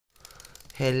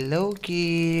Hello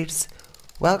kids,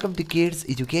 welcome to Kids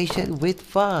Education with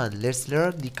Fun. Let's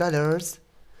learn the colors.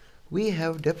 We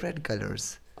have different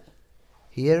colors.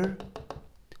 Here,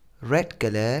 red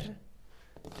color.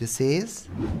 This is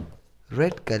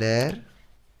red color.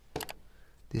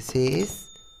 This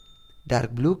is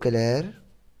dark blue color.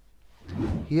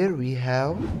 Here we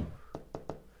have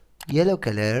yellow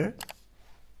color.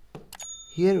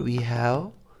 Here we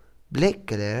have black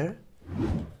color.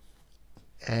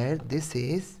 And this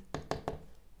is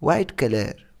white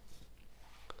color.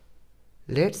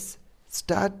 Let's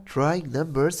start drawing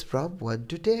numbers from 1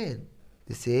 to 10.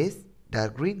 This is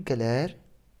dark green color.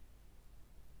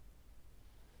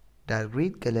 Dark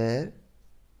green color.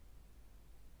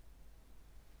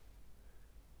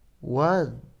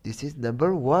 1. This is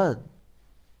number 1.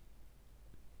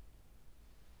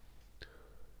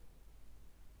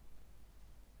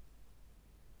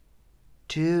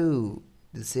 2.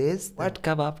 This is what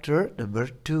come after number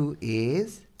 2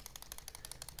 is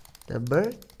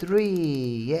number 3.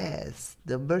 Yes,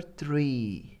 number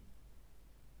 3.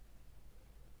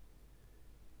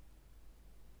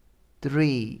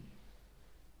 3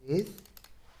 is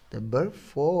number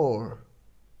 4.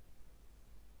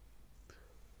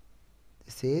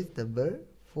 This is number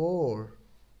 4.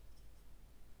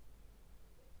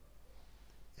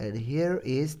 And here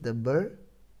is number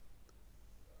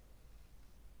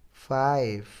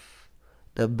 5.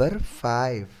 Number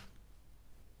 5.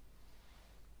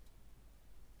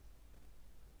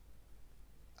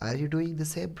 Are you doing the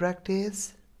same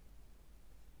practice?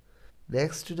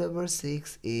 Next to number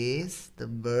 6 is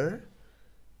number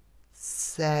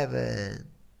 7.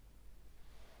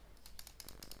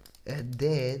 And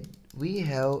then we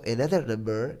have another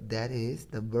number, that is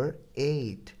number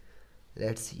 8.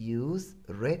 Let's use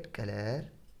red color.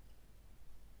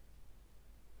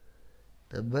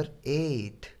 Number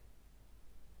 8.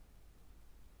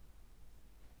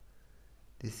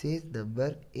 This is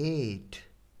number 8.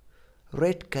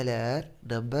 Red color,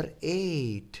 number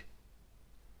 8.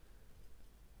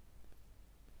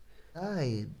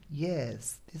 9.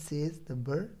 Yes, this is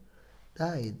number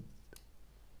 9.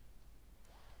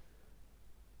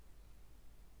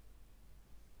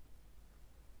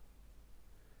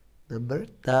 Number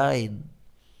 9.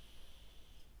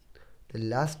 The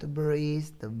last number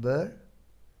is number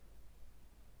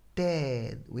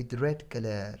 10 with red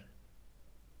color.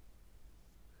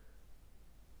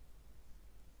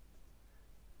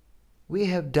 We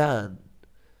have done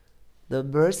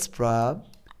numbers from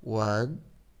 1,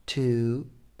 2,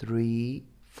 3,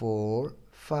 4,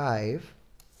 5,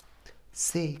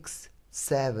 6,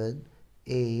 7,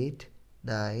 8,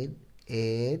 9,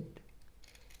 and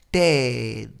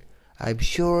 10. I'm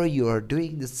sure you are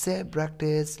doing the same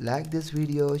practice. Like this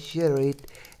video, share it,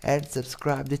 and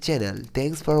subscribe the channel.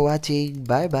 Thanks for watching.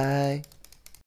 Bye bye.